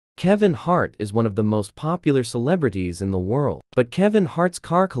Kevin Hart is one of the most popular celebrities in the world, but Kevin Hart's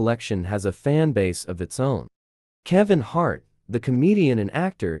car collection has a fan base of its own. Kevin Hart, the comedian and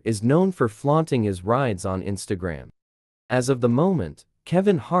actor, is known for flaunting his rides on Instagram. As of the moment,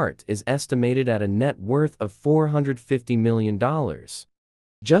 Kevin Hart is estimated at a net worth of $450 million.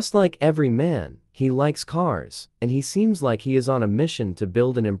 Just like every man, he likes cars, and he seems like he is on a mission to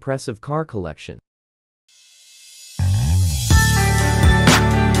build an impressive car collection.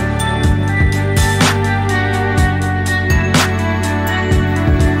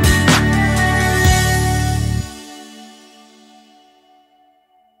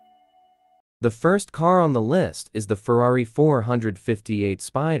 The first car on the list is the Ferrari 458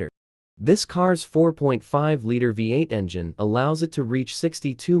 Spider. This car's 4.5-liter V8 engine allows it to reach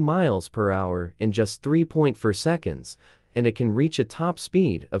 62 miles per hour in just 3.4 seconds, and it can reach a top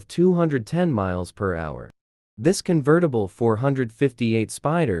speed of 210 miles per hour. This convertible 458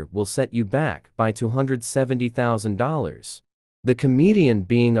 Spider will set you back by $270,000. The comedian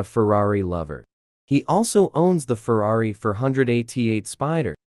being a Ferrari lover. He also owns the Ferrari 488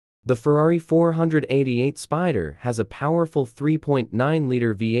 Spider. The Ferrari 488 Spider has a powerful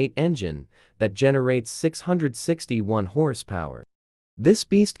 3.9-liter V8 engine that generates 661 horsepower. This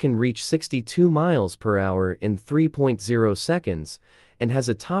beast can reach 62 miles per hour in 3.0 seconds and has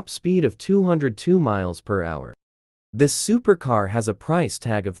a top speed of 202 miles per hour. This supercar has a price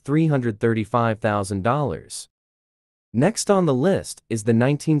tag of $335,000. Next on the list is the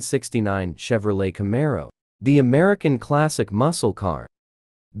 1969 Chevrolet Camaro, the American classic muscle car.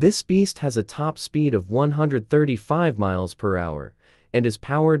 This beast has a top speed of 135 miles per hour and is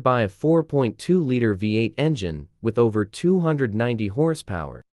powered by a 4.2-liter V8 engine with over 290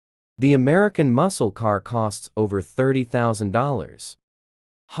 horsepower. The American muscle car costs over $30,000.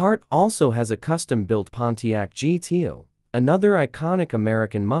 Hart also has a custom-built Pontiac GTO, another iconic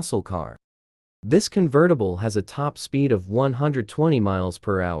American muscle car. This convertible has a top speed of 120 miles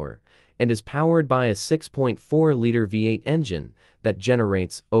per hour and is powered by a 6.4-liter V8 engine that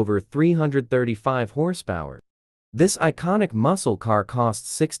generates over 335 horsepower. This iconic muscle car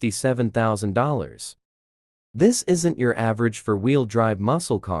costs $67,000. This isn't your average four-wheel drive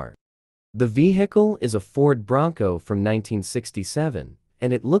muscle car. The vehicle is a Ford Bronco from 1967,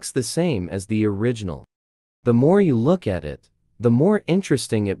 and it looks the same as the original. The more you look at it, the more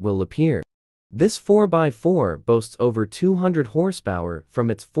interesting it will appear. This 4x4 boasts over 200 horsepower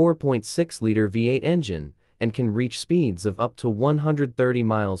from its 4.6-liter V8 engine and can reach speeds of up to 130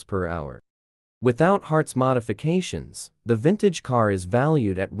 miles per hour. Without Hart's modifications, the vintage car is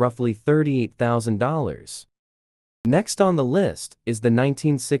valued at roughly $38,000. Next on the list is the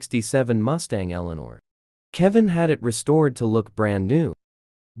 1967 Mustang Eleanor. Kevin had it restored to look brand new.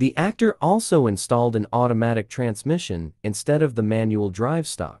 The actor also installed an automatic transmission instead of the manual drive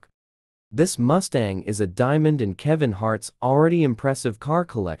stock. This Mustang is a diamond in Kevin Hart's already impressive car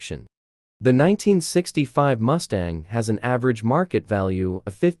collection. The 1965 Mustang has an average market value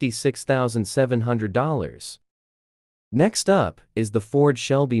of $56,700. Next up is the Ford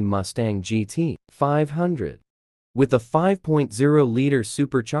Shelby Mustang GT 500. With a 5.0-liter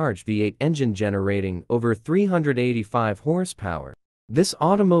supercharged V8 engine generating over 385 horsepower, this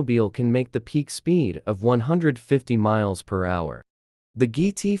automobile can make the peak speed of 150 miles per hour. The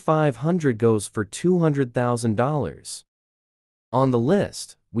GT 500 goes for $200,000. On the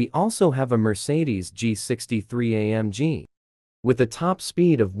list, we also have a Mercedes G63 AMG. With a top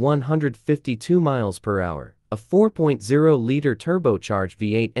speed of 152 miles per hour, a 4.0-liter turbocharged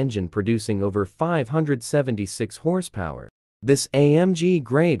V8 engine producing over 576 horsepower. This AMG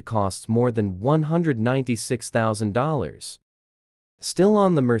grade costs more than $196,000. Still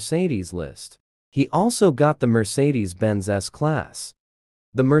on the Mercedes list, he also got the Mercedes-Benz S-Class.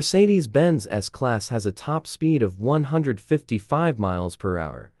 The Mercedes-Benz S-Class has a top speed of 155 miles per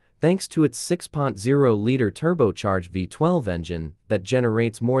hour, thanks to its 6.0-liter turbocharged V12 engine that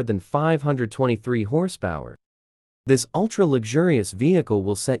generates more than 523 horsepower. This ultra-luxurious vehicle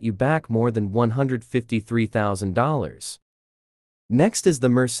will set you back more than $153,000. Next is the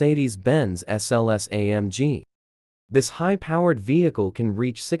Mercedes-Benz SLS AMG. This high-powered vehicle can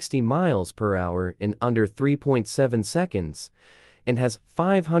reach 60 miles per hour in under 3.7 seconds, and has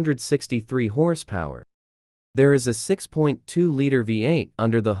 563 horsepower. There is a 6.2-liter V8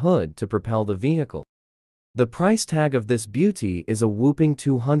 under the hood to propel the vehicle. The price tag of this beauty is a whopping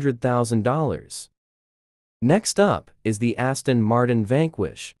 $200,000. Next up is the Aston Martin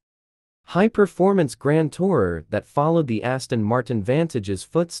Vanquish. High-performance grand tourer that followed the Aston Martin Vantage's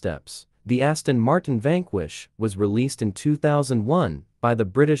footsteps, the Aston Martin Vanquish was released in 2001 by the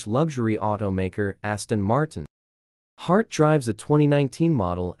British luxury automaker Aston Martin. Hart drives a 2019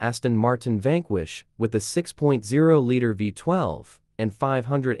 model Aston Martin Vanquish with a 6.0-liter V12 and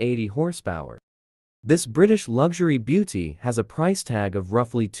 580 horsepower. This British luxury beauty has a price tag of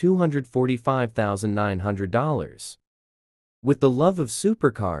roughly $245,900. With the love of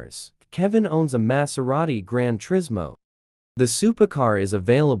supercars, Kevin owns a Maserati Gran Turismo. The supercar is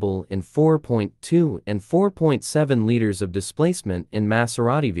available in 4.2 and 4.7 liters of displacement in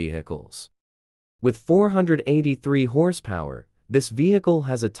Maserati vehicles. With 483 horsepower, this vehicle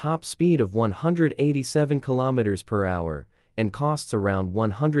has a top speed of 187 kilometers per hour and costs around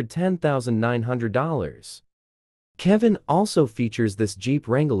 $110,900. Kevin also features this Jeep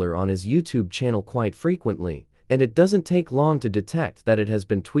Wrangler on his YouTube channel quite frequently, and it doesn't take long to detect that it has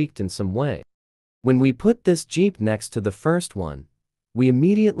been tweaked in some way. When we put this Jeep next to the first one, we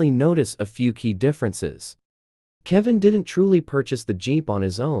immediately notice a few key differences. Kevin didn't truly purchase the Jeep on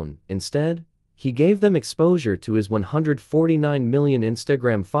his own. Instead, he gave them exposure to his 149 million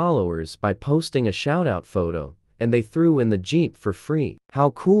Instagram followers by posting a shoutout photo, and they threw in the Jeep for free. How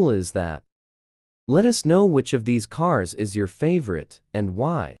cool is that? Let us know which of these cars is your favorite and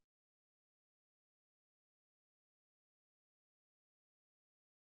why.